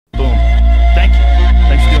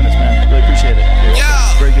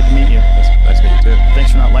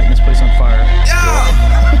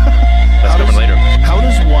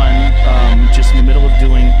the middle of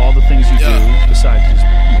doing all the things you do besides just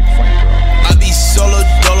make flamethrower. I be solo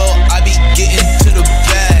dolo, I be getting to the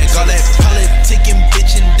bag. All that politicking,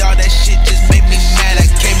 bitching, dog, that shit just made me mad. I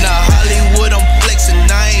came to Hollywood, I'm flexing,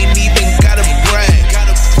 I ain't even gotta brag.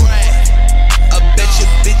 I bet your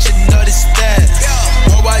bitch you notice that.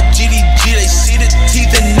 Worldwide GDG, they see the teeth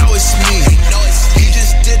and know it's me. He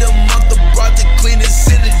just did a month abroad to clean his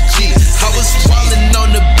energy. I was wildin'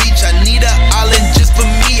 on the beach, I need an island just for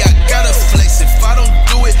me. I gotta flex, if I don't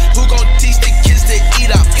do it, who gon' teach the kids to eat?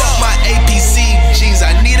 I fuck my APC jeans,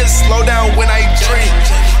 I need to slow down when I drink.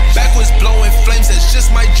 Backwards blowing flames, that's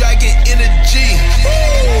just my dragon energy.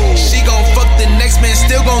 She gon' fuck the next man,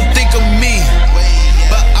 still gon' think of me.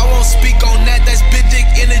 But I won't speak on that, that's big dick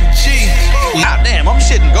energy. God damn, I'm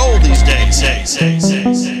shitting gold these days.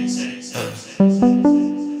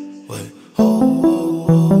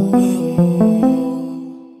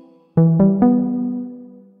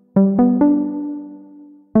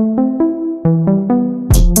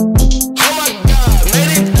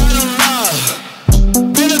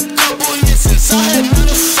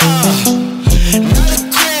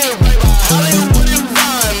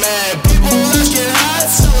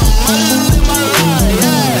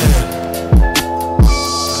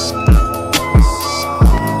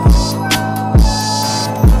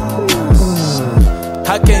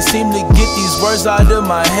 Out of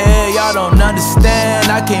my head, y'all don't understand.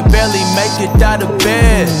 I can't barely make it out of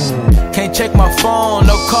bed. Can't check my phone,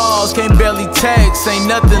 no calls, can't barely text. Ain't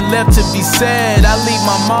nothing left to be said. I leave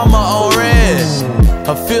my mama on red.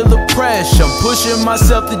 I feel the pressure, I'm pushing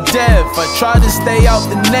myself to death. I try to stay off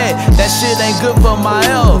the net, that shit ain't good for my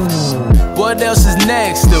health. What else is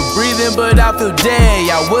next? Still breathing, but I feel dead.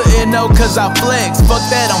 Y'all wouldn't know cause I flex. Fuck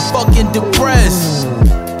that, I'm fucking depressed.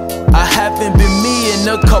 I haven't been me in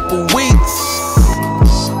a couple weeks.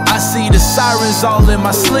 I see the sirens all in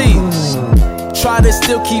my sleep. Try to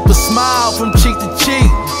still keep a smile from cheek to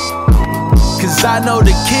cheek. Cause I know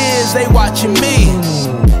the kids, they watching me.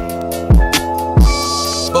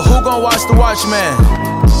 But who gon' watch the Watchmen?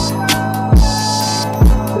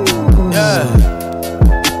 Yeah.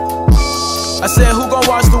 I said who gon'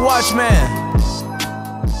 watch the Watchmen?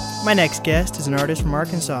 My next guest is an artist from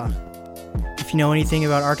Arkansas. If you know anything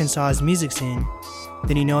about Arkansas's music scene,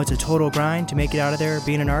 then you know it's a total grind to make it out of there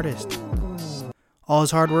being an artist. All his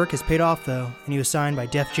hard work has paid off though, and he was signed by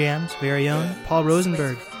Def Jam's very own Paul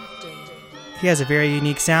Rosenberg. He has a very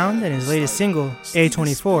unique sound, and his latest single,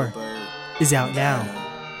 A24, is out now.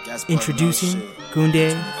 Introducing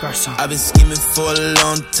Gunde Garson. I've been scheming for a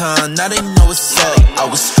long time, now they know what's up. I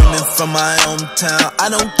was streaming from my hometown, I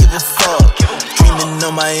don't give a fuck. Dreaming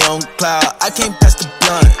on my own cloud, I can't pass the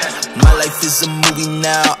blunt. My life is a movie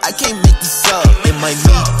now, I can't make this up. In my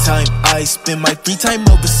me time, I spend my free time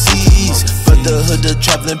overseas. For the hood of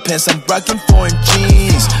traveling pants, I'm rocking foreign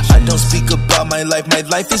jeans. I don't speak about my life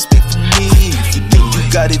is big for me. You think you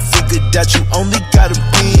got it figured out, you only gotta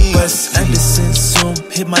be. Wes Anderson soon,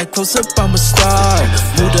 hit my close up, I'm a star.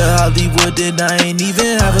 Moved to Hollywood and I ain't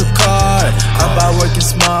even have a car. I'm about working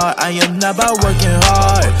smart, I am not about working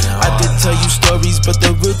hard. I could tell you stories, but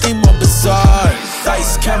the real thing more bizarre.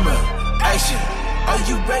 Dice, camera, action. Are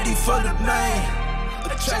you ready for the main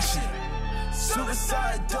attraction?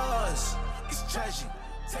 Suicide doors, it's tragic.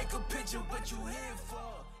 Take a picture, what you here for?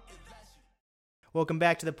 Welcome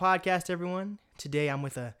back to the podcast, everyone. Today I'm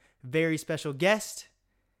with a very special guest,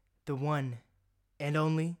 the one and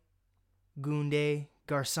only Gunde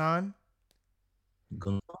Garson.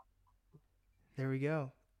 There we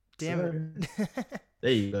go. Damn it.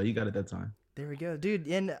 There you go. You got it that time. There we go, dude.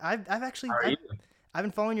 And I've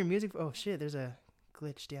been following your music. Oh shit, there's a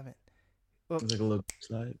glitch. Damn it. Oh. It's like a little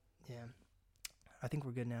slide. Yeah. I think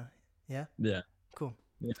we're good now. Yeah. Yeah. Cool.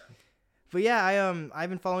 Yeah. But yeah, I've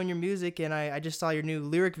been following your music, and I just saw your new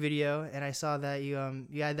lyric video, and I saw that you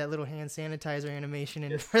had that little hand sanitizer animation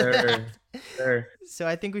in for that. Sure. So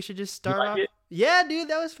I think we should just start off. It? Yeah, dude,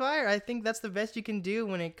 that was fire. I think that's the best you can do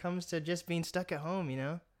when it comes to just being stuck at home, you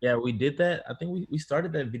know? Yeah, we did that. I think we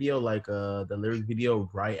started that video, like the lyric video,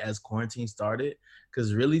 right as quarantine started.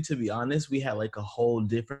 Because really, to be honest, we had like a whole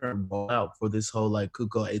different rollout for this whole like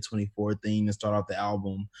Kuko A24 thing to start off the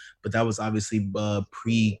album. But that was obviously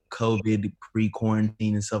pre-COVID,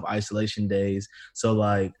 pre-quarantine and self-isolation days. So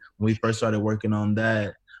like when we first started working on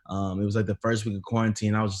that, it was like the first week of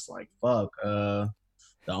quarantine. I was just like, fuck.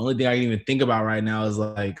 The only thing I can even think about right now is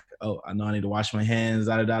like, oh, I know I need to wash my hands.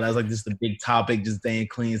 That was like just the big topic, just staying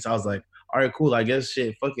clean. So I was like, all right, cool. I guess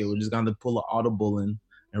shit, fuck it. We're just going to pull an Audible and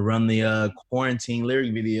run the quarantine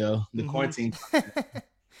lyric video, the quarantine.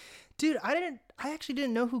 Dude, I actually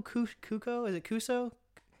didn't know who Kuko, is it Kuso?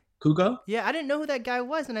 Kuko. Yeah, I didn't know who that guy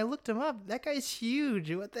was, and I looked him up. That guy's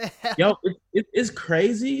huge. What the hell? Yo, it's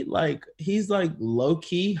crazy. Like he's like low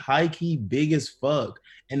key, high key, big as fuck.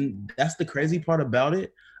 And that's the crazy part about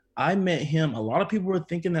it. I met him. A lot of people were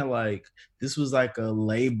thinking that like this was like a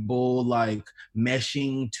label, like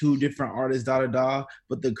meshing two different artists, da da da.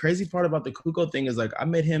 But the crazy part about the Kuko thing is like I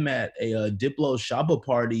met him at a Diplo Shaba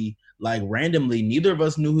party, like randomly. Neither of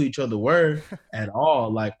us knew who each other were at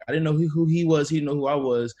all. Like I didn't know who he was. He didn't know who I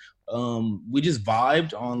was. We just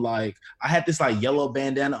vibed on like I had this like yellow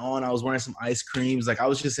bandana on. I was wearing some ice creams. Like I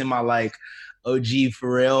was just in my like OG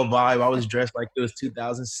Pharrell vibe. I was dressed like it was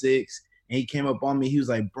 2006. And he came up on me. He was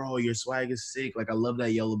like, "Bro, your swag is sick. Like I love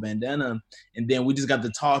that yellow bandana." And then we just got to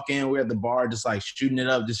talking. We're at the bar, just like shooting it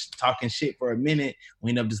up, just talking shit for a minute.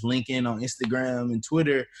 We ended up just linking on Instagram and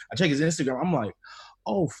Twitter. I check his Instagram. I'm like,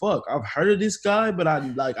 oh fuck, I've heard of this guy, but I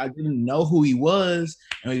didn't know who he was.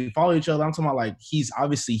 And we follow each other. I'm talking about like he's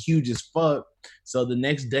obviously huge as fuck. So the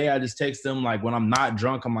next day I just text him like when I'm not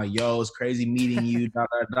drunk, I'm like, yo, it's crazy meeting you, da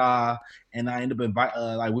da da. And I end up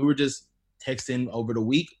like we were just texting over the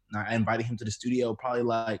week. And I invited him to the studio probably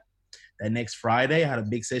like that next Friday. I had a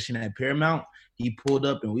big session at Paramount. He pulled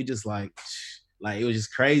up and we just like it was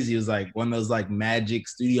just crazy. It was like one of those like magic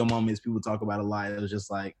studio moments people talk about a lot. It was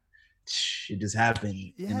just like it just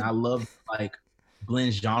happened. Yeah. And I love like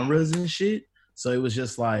blend genres and shit. So it was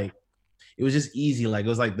just like it was just easy. Like it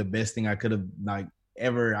was like the best thing I could have like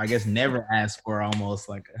ever, I guess, never asked for almost.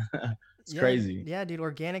 Like it's crazy. Yeah, dude,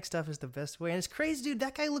 organic stuff is the best way. And it's crazy, dude.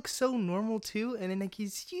 That guy looks so normal too. And then like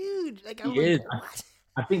he's huge. Like I'm like, what?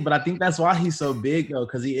 I think that's why he's so big though,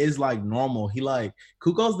 because he is like normal. He like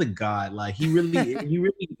Kuko's the god. Like he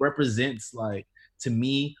really represents like to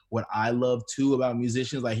me what I love too about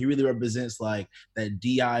musicians. Like he really represents like that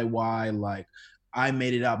DIY, like I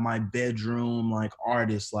made it out my bedroom, like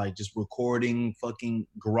artist, like just recording fucking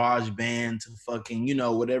garage band to fucking, you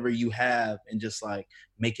know, whatever you have and just like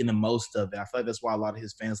making the most of it. I feel like that's why a lot of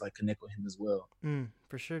his fans like connect with him as well.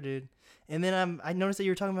 For sure, dude. And then I noticed that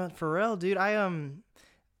you were talking about Pharrell, dude.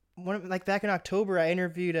 Like back in October, I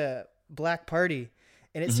interviewed a Black Party,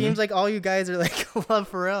 and it seems like all you guys are like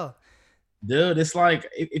love Pharrell. Dude, it's like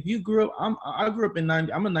if you grew up, I grew up in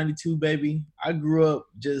 90. I'm a 92 baby. I grew up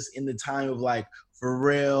just in the time of like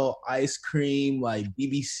Pharrell, Ice Cream, like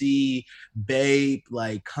BBC, Bape,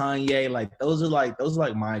 like Kanye. Like those are like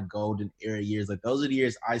my golden era years. Like those are the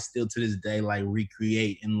years I still to this day like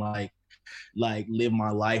recreate and like live my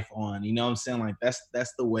life on. You know what I'm saying? Like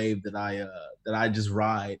that's the wave that I just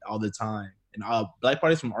ride all the time. And Black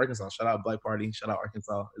Party's from Arkansas. Shout out Black Party. Shout out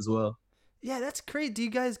Arkansas as well. Yeah, that's crazy. Do you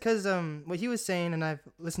guys, because what he was saying, and I've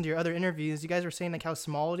listened to your other interviews, you guys were saying like how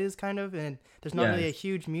small it is kind of, and there's not really a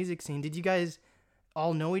huge music scene. Did you guys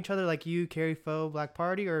all know each other, like you, Carrie Foe, Black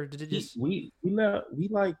Party, or did it just... We met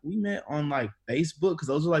on like Facebook, because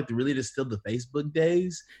those are like still the Facebook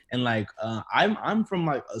days. And like I'm from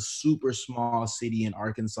like a super small city in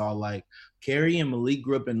Arkansas. Like Carrie and Malik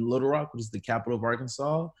grew up in Little Rock, which is the capital of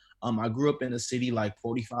Arkansas. I grew up in a city like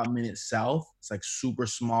 45 minutes south. It's like super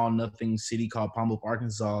small, nothing city called Palm Bluff,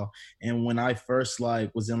 Arkansas. And when I first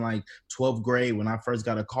like was in like 12th grade, when I first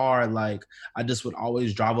got a car, like I just would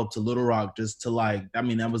always drive up to Little Rock just to like, I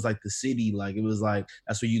mean, that was like the city. Like it was like,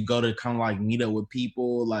 that's where you go to kind of like meet up with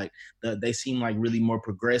people. Like they seem like really more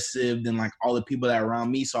progressive than like all the people that are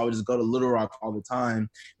around me. So I would just go to Little Rock all the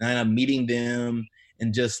time. And I ended up meeting them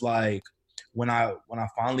and just like, when I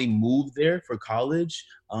finally moved there for college,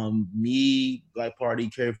 me, Black Party,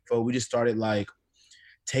 Carrie Foe, we just started like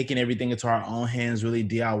taking everything into our own hands, really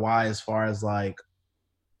DIY as far as like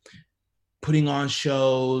putting on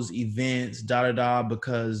shows, events,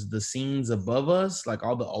 because the scenes above us, like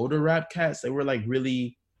all the older rap cats, they were like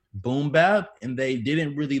really boom bap, and they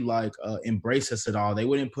didn't really like embrace us at all. They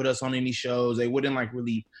wouldn't put us on any shows. They wouldn't like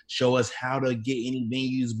really show us how to get any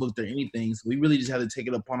venues booked or anything. So we really just had to take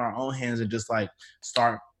it upon our own hands and just like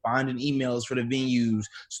start finding emails for the venues,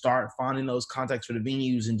 start finding those contacts for the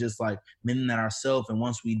venues, and just like mending that ourselves. And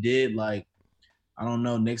once we did, like, I don't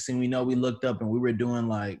know, next thing we know, we looked up and we were doing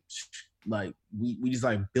like we just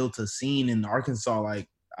like built a scene in Arkansas, like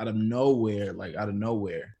out of nowhere.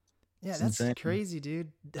 Yeah, that's insane. Crazy,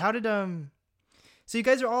 dude. How did so you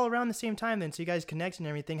guys are all around the same time then, so you guys connect and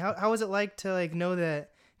everything. How was it like to like know that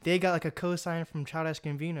they got like a co-sign from Childish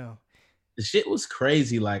Gambino? The shit was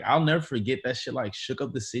crazy. Like I'll never forget that shit. Like shook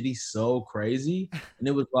up the city so crazy, and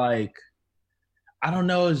it was like, I don't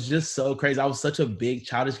know, it was just so crazy. I was such a big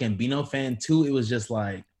Childish Gambino fan too. It was just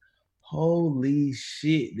like, holy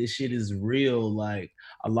shit, this shit is real. Like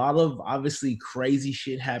a lot of obviously crazy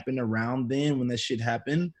shit happened around then when that shit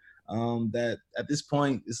happened. that at this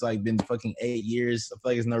point it's like been fucking 8 years. I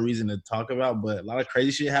feel like there's no reason to talk about, but a lot of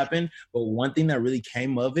crazy shit happened. But one thing that really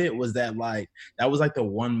came of it was that like that was like the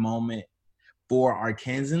one moment for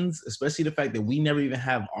Arkansans, especially the fact that we never even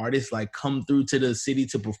have artists like come through to the city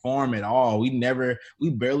to perform at all. We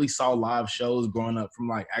barely saw live shows growing up from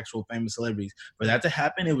like actual famous celebrities. For that to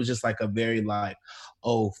happen, it was just like a very like,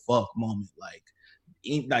 oh fuck moment. Like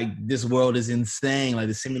this world is insane. Like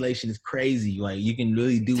the simulation is crazy. Like you can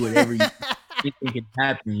really do whatever you think can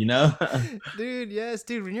happen, you know? Dude, yes,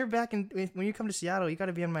 dude. When you come to Seattle, you got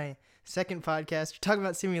to be on my second podcast. You're talking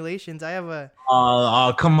about simulations. I have a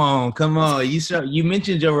Oh, come on. You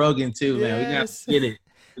mentioned Joe Rogan too, man. We got to get it.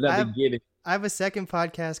 We got to get it. I have a second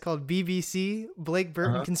podcast called BBC Blake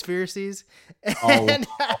Burton Conspiracies. And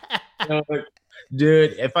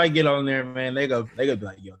dude, if I get on there, man, they go be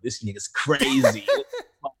like, yo, this nigga's crazy.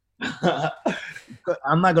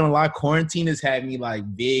 I'm not gonna lie, quarantine has had me like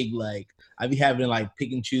big, like I be having to like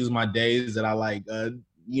pick and choose my days that I like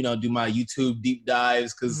do my YouTube deep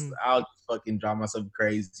dives because I'll fucking drive myself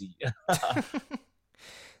crazy.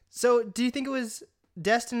 So do you think it was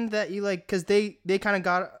destined that you like, because they kind of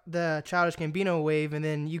got the Childish Gambino wave, and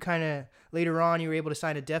then you kind of later on you were able to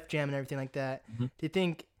sign a Def Jam and everything like that? Do you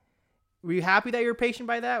think, were you happy that you were patient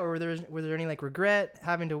by that, or was there any like regret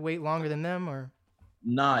having to wait longer than them? Or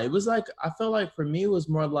nah, it was like I felt like for me it was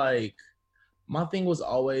more like my thing was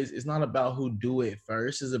always, it's not about who do it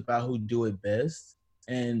first, it's about who do it best.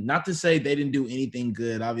 And not to say they didn't do anything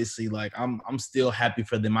good. Obviously, like I'm still happy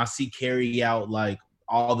for them. I see Carrie out like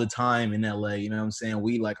all the time in LA. You know what I'm saying?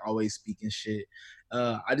 We like always speaking shit.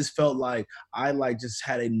 I just felt like I like just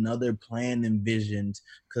had another plan envisioned,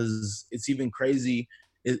 because it's even crazy.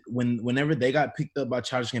 Whenever they got picked up by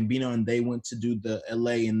Childish Gambino and they went to do the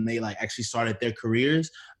LA and they like actually started their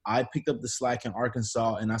careers, I picked up the slack in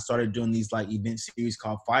Arkansas and I started doing these like event series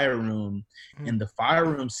called Fire Room. And the Fire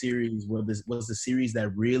Room series was the series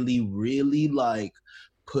that really, really like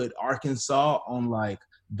put Arkansas on like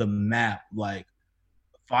the map. Like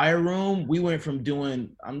Fire Room, we went from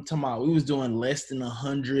doing, we was doing less than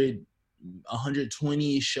 100,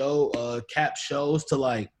 120 cap shows to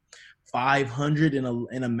like 500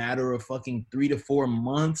 in a matter of fucking 3 to 4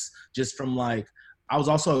 months, just from like, I was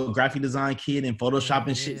also a graphic design kid and Photoshop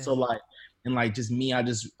and shit. So like, and like just me, I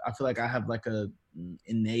feel like I have like a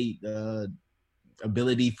innate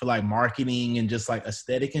ability for like marketing and just like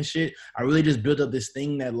aesthetic and shit. I really just built up this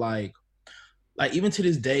thing that like even to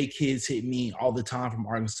this day, kids hit me all the time from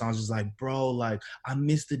Arkansas, just like, bro, like I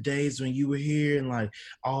miss the days when you were here, and like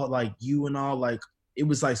all like you and all like, it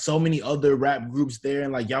was like so many other rap groups there,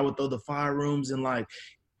 and like y'all would throw the Fire Rooms, and like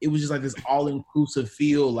it was just like this all-inclusive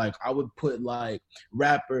feel. Like I would put like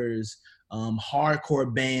rappers,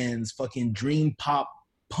 hardcore bands, fucking dream pop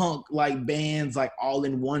punk like bands like all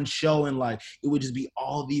in one show, and like it would just be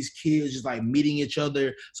all these kids just like meeting each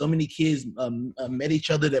other. So many kids met each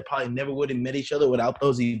other that probably never would have met each other without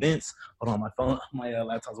those events. Hold on, my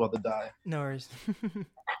laptop's about to die. No worries.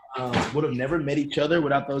 Would have never met each other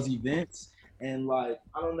without those events. And like,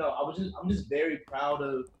 I don't know, I'm just very proud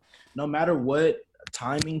of, no matter what,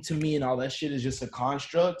 timing to me and all that shit is just a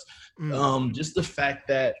construct. Just the fact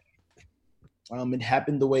that it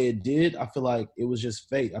happened the way it did, I feel like it was just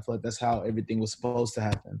fate. I feel like that's how everything was supposed to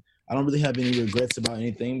happen. I don't really have any regrets about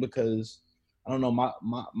anything, because I don't know,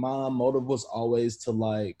 my motive was always to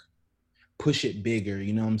like push it bigger,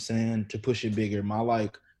 you know what I'm saying? To push it bigger. My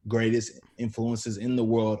like greatest influences in the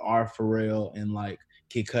world are Pharrell and like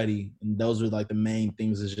Kid Cudi, and those are like the main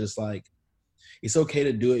things. Is just like, it's okay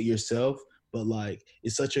to do it yourself, but like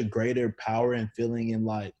it's such a greater power and feeling in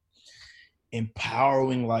like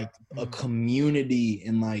empowering like a community,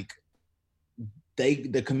 and like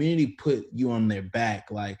the community put you on their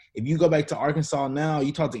back. Like if you go back to Arkansas now,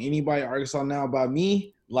 you talk to anybody in Arkansas now about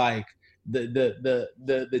me, like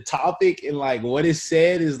the topic and like what is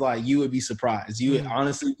said is like, you would be surprised. You would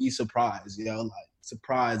honestly be surprised, you know, like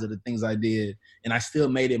surprised at the things I did. And I still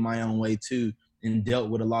made it my own way too, and dealt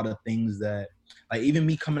with a lot of things that, like even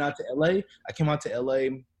me coming out to LA, I came out to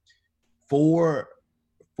LA for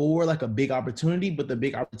like a big opportunity, but the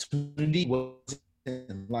big opportunity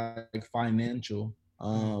wasn't like financial.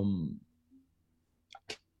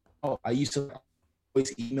 I used to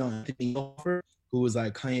always email Anthony Hoffer, who was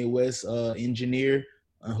like Kanye West's engineer,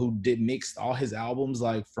 who mixed all his albums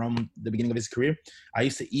like from the beginning of his career. I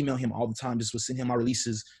used to email him all the time, just would send him my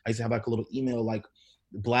releases. I used to have like a little email like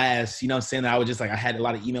blast, you know what I'm saying? I would just like, I had a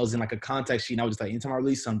lot of emails in like a contact sheet, and I was just like, anytime I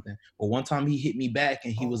release something. But one time he hit me back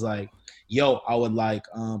and he was like, yo, I would like,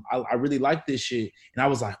 I really like this shit. And I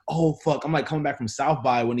was like, oh fuck. I'm like coming back from South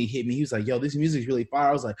by when he hit me. He was like, yo, this music's really fire.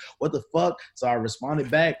 I was like, what the fuck? So I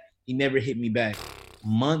responded back. He never hit me back.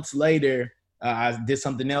 Months later, I did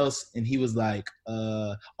something else, and he was like,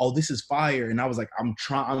 "Oh, this is fire!" And I was like, "I'm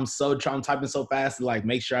typing so fast to like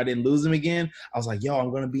make sure I didn't lose him again." I was like, "Yo,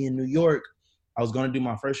 I'm gonna be in New York." I was gonna do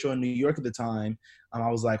my first show in New York at the time. I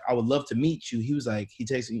was like, "I would love to meet you." He was like, he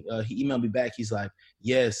emailed me back. He's like,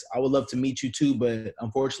 "Yes, I would love to meet you too, but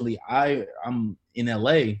unfortunately, I'm in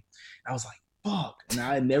LA." I was like, "Fuck!" And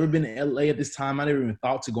I had never been to LA at this time. I never even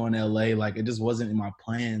thought to go in LA. Like it just wasn't in my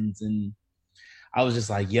plans, and I was just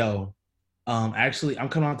like, "Yo." Actually, I'm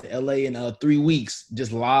coming out to LA in 3 weeks.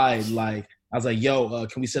 Just lied. Like, I was like, yo,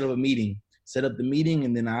 can we set up a meeting? Set up the meeting,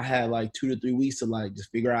 and then I had like 2 to 3 weeks to like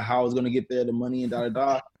just figure out how I was gonna get there, the money and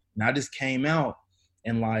da. And I just came out,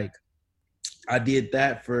 and like I did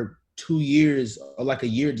that for 2 years, or like a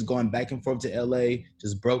year, just going back and forth to LA,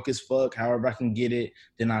 just broke as fuck, however I can get it.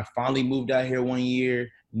 Then I finally moved out here 1 year.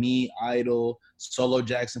 Me, Idol, Solo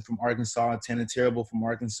Jackson from Arkansas, Tana Terrible from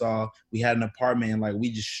Arkansas. We had an apartment, and like we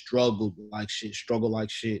just struggled like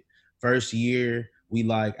shit. First year, we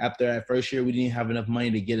like after that first year, we didn't have enough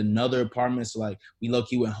money to get another apartment. So like we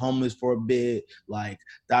low-key went homeless for a bit. Like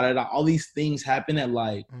all these things happened that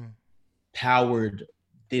like powered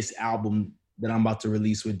this album that I'm about to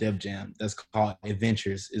release with Def Jam. That's called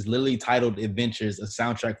Adventures. It's literally titled Adventures, a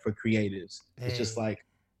soundtrack for creatives. Hey. It's just like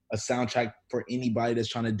a soundtrack for anybody that's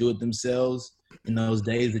trying to do it themselves in those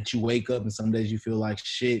days that you wake up and some days you feel like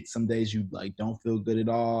shit, some days you like don't feel good at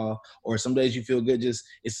all, or some days you feel good. Just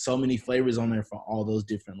it's so many flavors on there for all those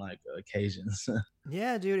different like occasions.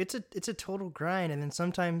 Yeah, dude, it's a total grind, and then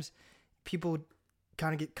sometimes people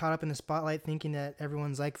kind of get caught up in the spotlight thinking that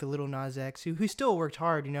everyone's like the Lil Nas X who still worked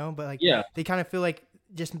hard, you know, but like they kind of feel like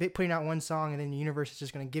just putting out one song and then the universe is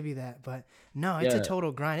just going to give you that. But no, it's a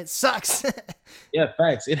total grind. It sucks. Yeah,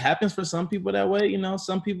 facts. It happens for some people that way, you know.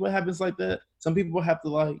 Some people it happens like that. Some people have to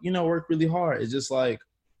like, you know, work really hard. It's just like,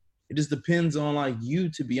 it just depends on like you,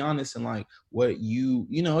 to be honest, and like what you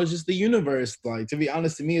know, it's just the universe. Like, to be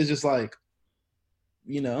honest, to me, it's just like,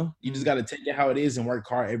 you know, you just got to take it how it is and work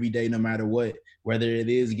hard every day, no matter what, whether it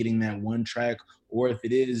is getting that one track or if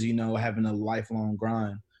it is, you know, having a lifelong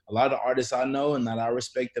grind. A lot of the artists I know and that I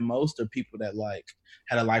respect the most are people that like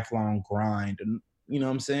had a lifelong grind, and you know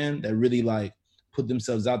what I'm saying, that really like put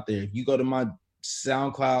themselves out there. If you go to my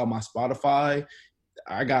SoundCloud, my Spotify,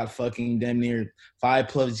 I got fucking damn near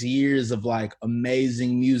 5+ years of like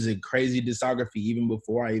amazing music, crazy discography, even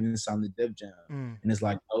before I even signed the Def Jam. And it's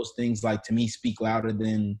like those things like to me speak louder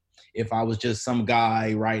than if I was just some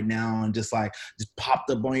guy right now and just popped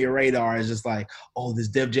up on your radar. It's just like, oh, this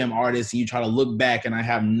Def Jam artist, and you try to look back and I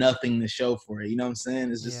have nothing to show for it. You know what I'm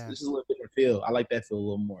saying? It's just, It's just a little different feel. I like that feel a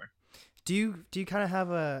little more. Do you kind of have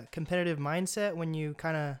a competitive mindset when you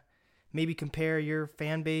kind of maybe compare your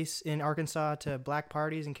fan base in Arkansas to Black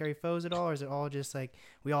Parties and Carry Foes at all? Or is it all just like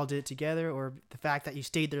we all did it together? Or the fact that you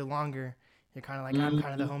stayed there longer, you're kind of like, I'm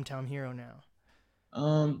kind of the hometown hero now?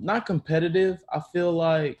 Not competitive. I feel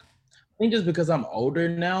like, I think just because I'm older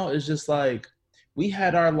now, it's just like we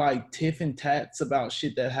had our like tiff and tats about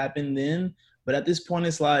shit that happened then. But at this point,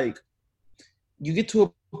 it's like you get to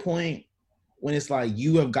a point when it's like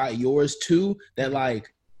you have got yours too, that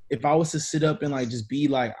like if I was to sit up and like just be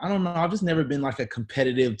like, I don't know, I've just never been like a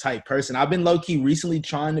competitive type person. I've been low-key recently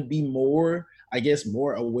trying to be more, I guess,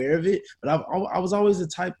 more aware of it. But I was always the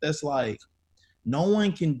type that's like, no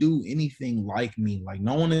one can do anything like me. Like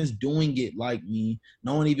no one is doing it like me.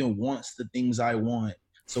 No one even wants the things I want.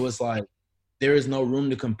 So it's like there is no room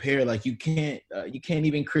to compare. Like you can't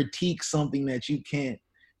even critique something that you can't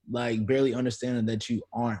like barely understand and that you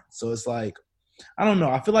aren't. So it's like, I don't know.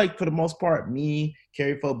 I feel like for the most part, me,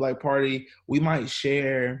 Carry For Black Party, we might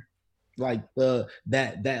share like that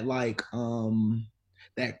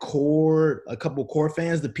core, a couple core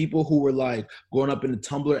fans, the people who were like growing up in the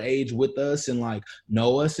Tumblr age with us and like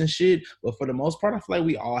know us and shit. But for the most part, I feel like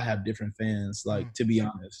we all have different fans, like to be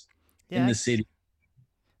honest, in the city.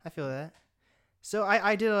 I feel that. So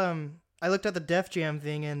I did I looked at the Def Jam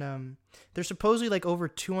thing, and there's supposedly like over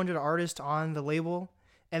 200 artists on the label.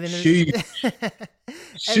 And then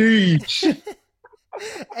Sheesh.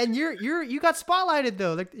 And you got spotlighted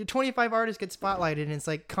though. Like 25 artists get spotlighted, and it's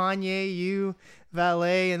like Kanye, you,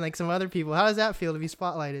 Valet, and like some other people. How does that feel to be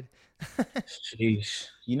spotlighted? Sheesh.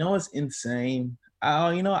 You know what's insane?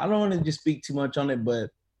 I don't want to just speak too much on it, but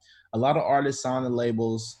a lot of artists on the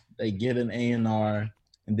labels, they get an A&R,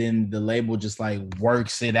 and then the label just like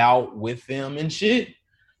works it out with them and shit.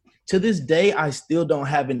 To this day, I still don't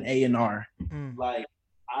have an A&R. Like,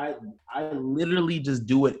 I literally just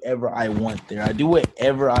do whatever I want there. I do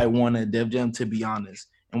whatever I want at Def Jam, to be honest.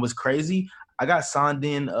 And what's crazy, I got signed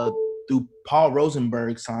in through Paul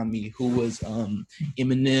Rosenberg signed me, who was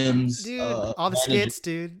Eminem's Dude, all the manager. skits,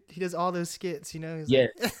 dude. He does all those skits, you know? He's Yes,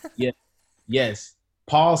 like, yes, yes.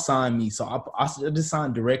 Paul signed me, so I just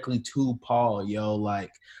signed directly to Paul, yo.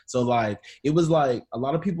 Like, so like it was like a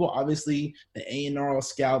lot of people, obviously, the A&R will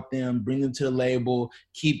scout them, bring them to the label,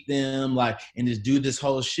 keep them, like, and just do this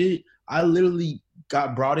whole shit. I literally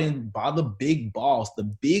got brought in by the big boss. The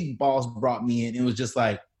big boss brought me in. It was just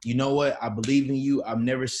like, you know what? I believe in you. I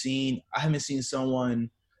haven't seen someone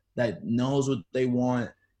that knows what they want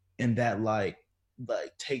and that like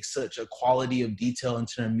takes such a quality of detail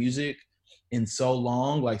into their music in so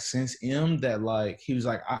long, like since that like he was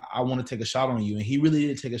like, I want to take a shot on you. And he really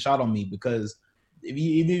did take a shot on me, because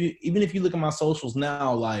even if you look at my socials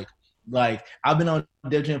now, like I've been on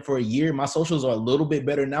Def Jam for a year. My socials are a little bit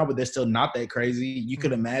better now, but they're still not that crazy. You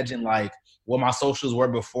could imagine like what my socials were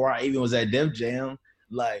before I even was at Def Jam.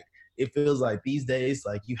 Like it feels like these days,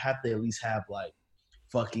 like you have to at least have like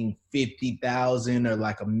fucking 50,000 or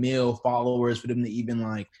like 1 million followers for them to even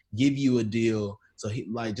like give you a deal. So he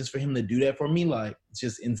like, just for him to do that for me, like it's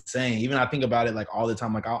just insane. Even I think about it like all the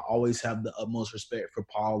time. Like I always have the utmost respect for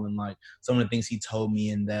Paul and like some of the things he told me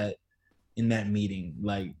in that meeting.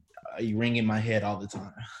 Like you ring in my head all the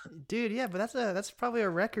time. dude, yeah, but that's probably a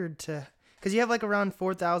record to, because you have like around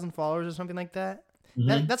 4,000 followers or something like that.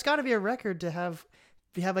 Mm-hmm. That's got to be a record to have.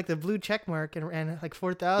 If you have like the blue check mark and like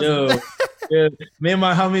 4,000. Yo, yeah, me and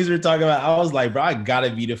my homies were talking about. I was like, bro, I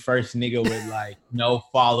gotta be the first nigga with like no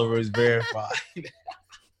followers verified.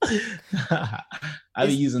 I'd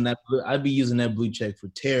be using that blue check for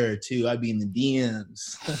terror too. I'd be in the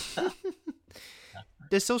DMs.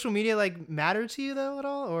 Does social media like matter to you though at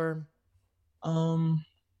all, or?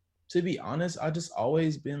 To be honest, I just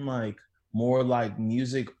always been like more like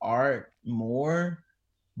music, art, more.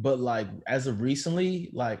 But like as of recently,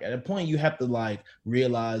 like at a point you have to like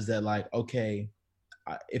realize that like, okay,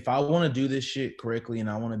 if I want to do this shit correctly and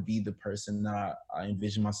I want to be the person that I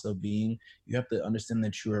envision myself being, you have to understand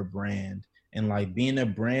that you're a brand. And like being a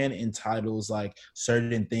brand entitles like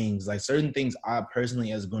certain things. Like certain things I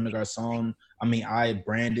personally as Gun Garçon,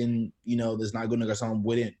 Brandon, there's not Gun Garçon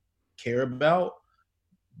wouldn't care about.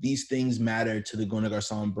 These things matter to the Gun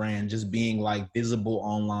Garçon brand. Just being like visible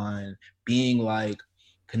online, being like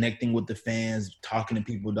connecting with the fans, talking to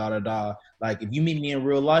people, Like if you meet me in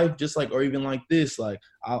real life, just like, or even like this, like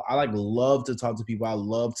I like love to talk to people. I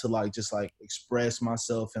love to like just like express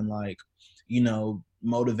myself and like,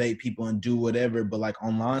 motivate people and do whatever. But like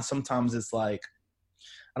online, sometimes it's like,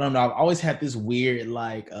 I don't know. I've always had this weird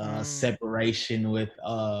like separation with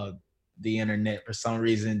the internet for some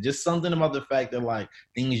reason. Just something about the fact that like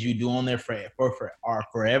things you do on there are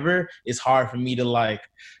forever. It's hard for me to like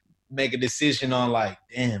make a decision on like,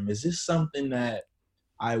 damn, is this something that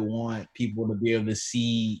I want people to be able to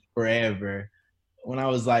see forever? When I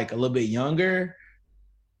was like a little bit younger,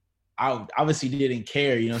 I obviously didn't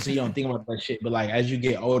care, so you don't think about that shit. But like as you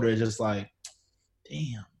get older, it's just like,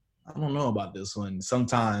 damn, I don't know about this one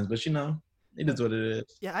sometimes, but it is what it is.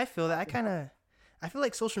 Yeah, I feel that. I feel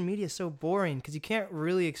like social media is so boring because you can't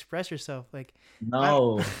really express yourself. Like,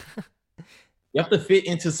 no. You have to fit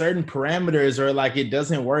into certain parameters or like it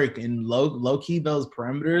doesn't work. And low key, those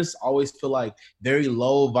parameters always feel like very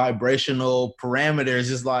low vibrational parameters.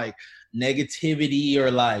 Just like negativity or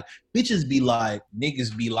like bitches be like,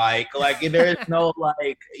 niggas be like there's no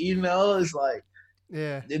like, it's like,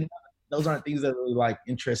 yeah. Those aren't things that really like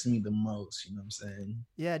interest me the most. You know what I'm saying?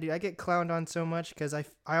 Yeah, dude, I get clowned on so much because I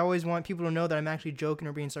always want people to know that I'm actually joking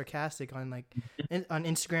or being sarcastic on like on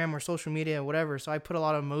Instagram or social media or whatever. So I put a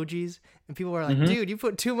lot of emojis and people are like, dude, you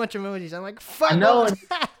put too much emojis. I'm like, fuck. I know.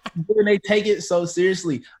 And they take it so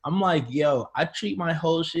seriously. I'm like, yo, I treat my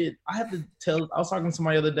whole shit. I was talking to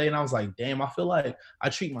somebody the other day and I was like, damn, I feel like I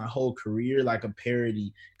treat my whole career like a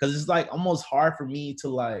parody. Cause it's like almost hard for me to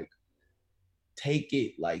like,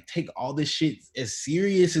 take all this shit as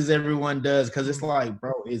serious as everyone does, because it's like,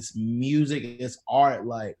 bro, it's music, it's art.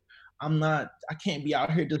 Like I can't be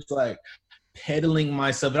out here just like peddling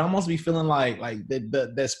myself. It almost be feeling like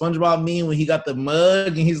that SpongeBob meme when he got the mug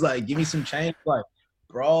and he's like, give me some change. Like,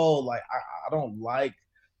 bro, like I don't like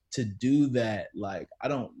to do that. Like I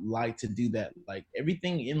don't like to do that. Like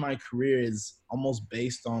everything in my career is almost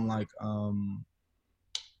based on like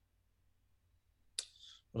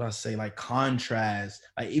what I say, like contrast.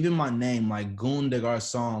 Like even my name, like Gun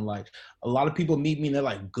Garçon, like a lot of people meet me and they're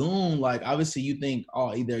like, goon, like obviously you think,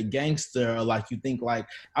 oh, either a gangster or like you think like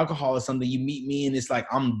alcohol or something. You meet me and it's like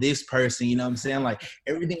I'm this person, you know what I'm saying? Like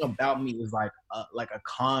everything about me is like a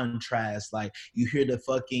contrast. Like you hear the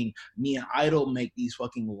fucking me and Idol make these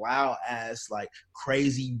fucking loud ass like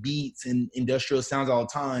crazy beats and industrial sounds all the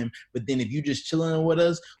time. But then if you just chilling with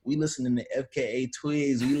us, we listening to FKA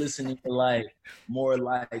Twigs, we listening to like more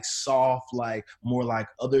like soft, like more like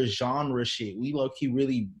other genre shit. We low key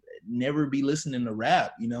really never be listening to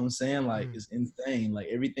rap, you know what I'm saying? Like it's insane. Like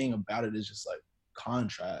everything about it is just like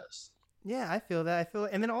contrast. Yeah, I feel that.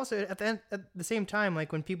 And then also at the same time,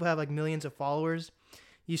 like when people have like millions of followers,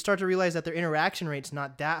 you start to realize that their interaction rate's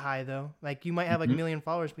not that high though. Like you might have like a million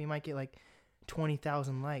followers, but you might get like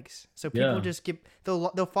 20,000 likes. So people just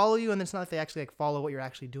they'll follow you, and it's not like they actually like follow what you're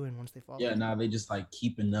actually doing once they follow. Yeah, now they just like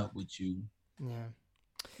keeping up with you. Yeah,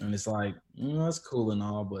 and it's like that's cool and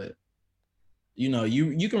all, but you know,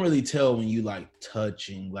 you can really tell when you like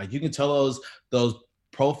touching. Like you can tell those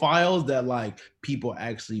profiles that like people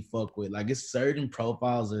actually fuck with. Like it's certain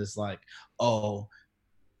profiles that's like, oh,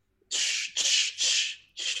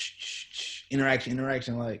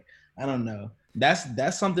 interaction. Like I don't know.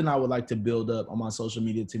 That's something I would like to build up on my social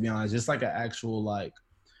media, to be honest. Just like an actual like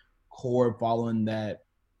core following that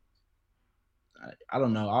I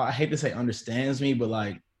don't know. I hate to say understands me, but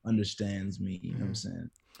like understands me. You know what I'm saying?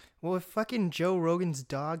 Well, if fucking Joe Rogan's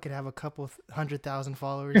dog could have a couple 100,000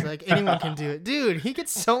 followers, like anyone can do it. Dude, he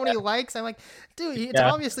gets so many likes. I'm like, dude, it's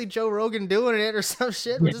obviously Joe Rogan doing it or some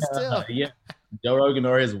shit, but still. Yeah, Joe Rogan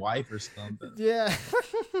or his wife or something. Yeah.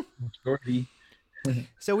 Shorty.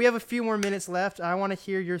 So we have a few more minutes left. I want to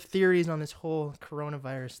hear your theories on this whole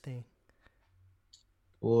coronavirus thing.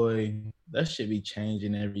 Boy, that should be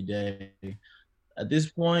changing every day. At this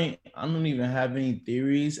point, I don't even have any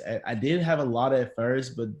theories. I did have a lot at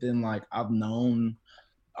first, but then like I've known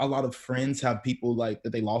a lot of friends have people like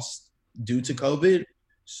that they lost due to COVID.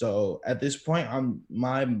 So at this point,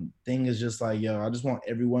 my thing is just like, yo, I just want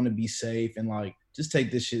everyone to be safe and like just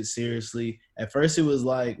take this shit seriously. At first it was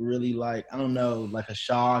like really like, I don't know, like a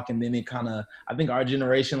shock. And then it kind of, I think our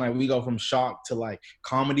generation, like we go from shock to like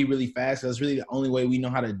comedy really fast. That's really the only way we know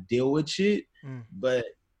how to deal with shit. But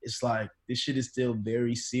it's like, this shit is still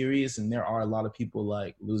very serious. And there are a lot of people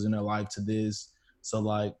like losing their life to this. So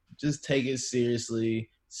like, just take it seriously,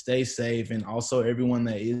 stay safe. And also everyone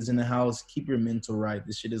that is in the house, keep your mental right.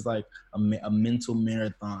 This shit is like a mental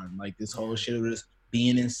marathon. Like this whole shit of just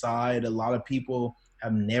being inside. A lot of people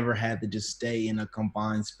have never had to just stay in a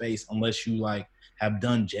confined space unless you like have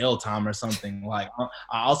done jail time or something. Like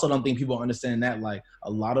I also don't think people understand that like a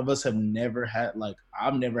lot of us have never had, like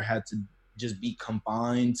I've never had to just be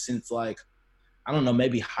confined since like, I don't know,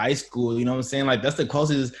 maybe high school, you know what I'm saying? Like that's the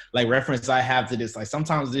closest like reference I have to this. Like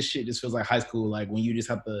sometimes this shit just feels like high school, like when you just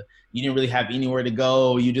have to, you didn't really have anywhere to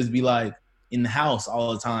go. You just be like in the house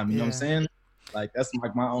all the time, you know what I'm saying? Like that's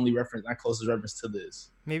like my only reference, my closest reference to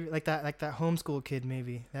this. Maybe like that homeschool kid,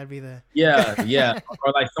 maybe that'd be the yeah.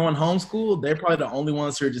 Or like someone homeschooled, they're probably the only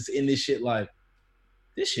ones who are just in this shit like,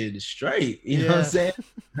 this shit is straight, you know what I'm saying?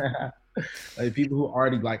 Like people who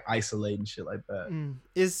already like isolate and shit like that.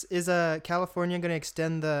 Is California gonna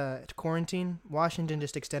extend the quarantine? Washington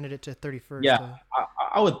just extended it to 31st. Yeah,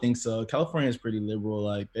 I would think so. California is pretty liberal.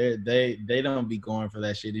 Like they don't be going for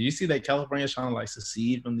that shit. Did you see that California is trying to like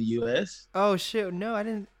secede from the U.S.? Oh shit, no, I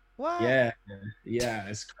didn't. What? Yeah,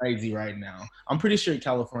 it's crazy right now. I'm pretty sure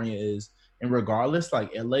California is. And regardless,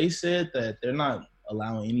 like LA said that they're not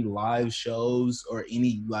allowing any live shows or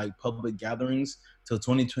any like public gatherings till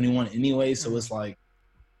 2021 anyway. So it's like,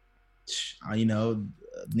 you know,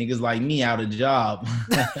 niggas like me out of job.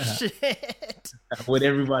 Shit. With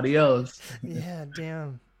everybody else. Yeah,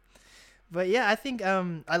 damn. But yeah, I think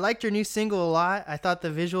I liked your new single a lot. I thought the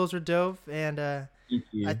visuals were dope, and Thank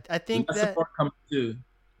you. I think that support coming too.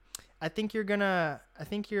 I think you're gonna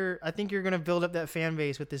build up that fan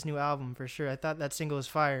base with this new album for sure. I thought that single was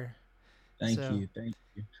fire. Thank you.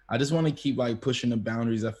 I just want to keep like pushing the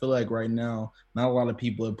boundaries. I feel like right now, not a lot of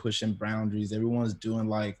people are pushing boundaries. Everyone's doing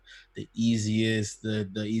like the easiest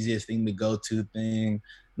thing to go to thing.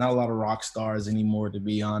 Not a lot of rock stars anymore, to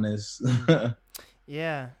be honest.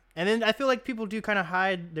 Yeah. And then I feel like people do kind of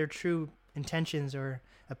hide their true intentions or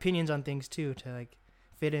opinions on things too, to like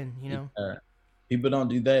fit in, you know? Yeah. People don't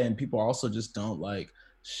do that. And people also just don't like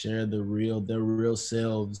share their real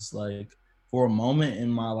selves. Like, for a moment in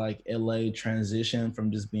my like LA transition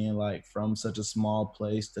from just being like from such a small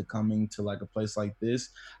place to coming to like a place like this,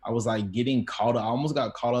 I was like getting caught up. I almost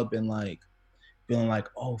got caught up in like feeling like,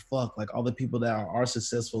 oh fuck, like all the people that are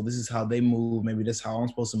successful, this is how they move. Maybe that's how I'm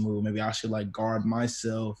supposed to move. Maybe I should like guard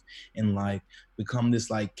myself and like become this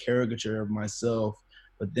like caricature of myself.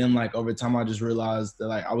 But then like over time, I just realized that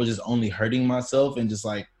like I was just only hurting myself and just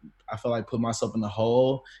like I felt like put myself in a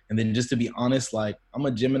hole. And then just to be honest, like I'm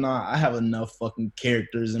a Gemini. I have enough fucking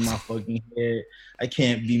characters in my fucking head. I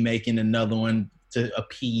can't be making another one to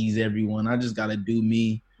appease everyone. I just gotta do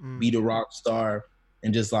me, be the rock star,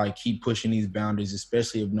 and just like keep pushing these boundaries,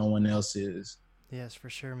 especially if no one else is. Yes, for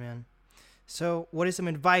sure, man. So what is some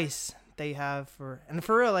advice that you have for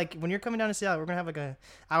real, like when you're coming down to Seattle, we're gonna have like a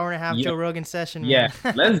hour and a half Joe Rogan session, man.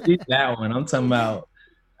 Yeah, let's do that one. I'm talking about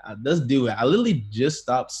let's do it. I literally just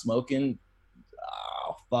stopped smoking.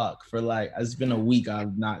 Oh fuck, for like it's been a week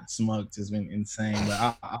I've not smoked. It's been insane,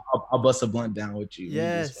 but I'll bust a blunt down with you.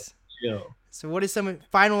 Yes. Chill. So what is some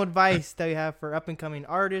final advice that you have for up and coming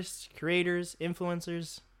artists, creators,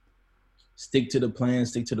 influencers? Stick to the plan,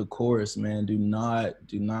 stick to the course, man. Do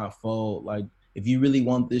not fold. Like if you really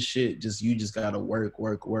want this shit, you just gotta work,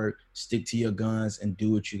 stick to your guns and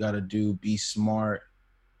do what you gotta do. Be smart.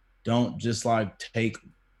 Don't just like take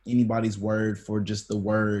anybody's word for just the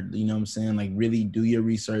word. You know what I'm saying? Like really do your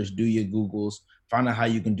research, do your Googles, find out how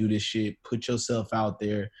you can do this shit, put yourself out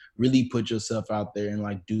there, really put yourself out there and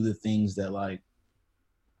like do the things that like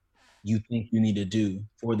you think you need to do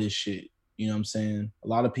for this shit. You know what I'm saying? A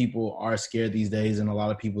lot of people are scared these days and a lot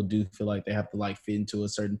of people do feel like they have to like fit into a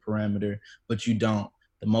certain parameter, but you don't.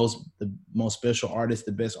 The most special artists,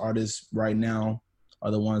 the best artists right now are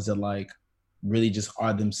the ones that like really just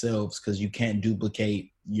are themselves because you can't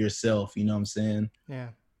duplicate yourself. You know what I'm saying? Yeah.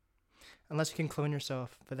 Unless you can clone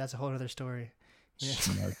yourself, but that's a whole other story.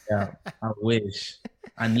 Yeah. Yeah, I wish.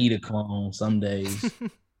 I need a clone some days.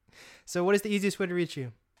 So what is the easiest way to reach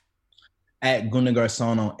you? At Guna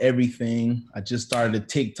Garson on everything. I just started a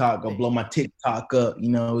TikTok. I'll blow my TikTok up. You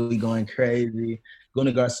know, we going crazy.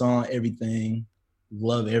 Guna Garson, everything.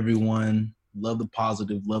 Love everyone. Love the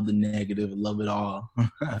positive. Love the negative. Love it all.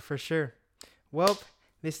 For sure. Well,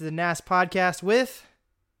 this is the NAS podcast with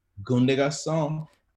Guna Garson.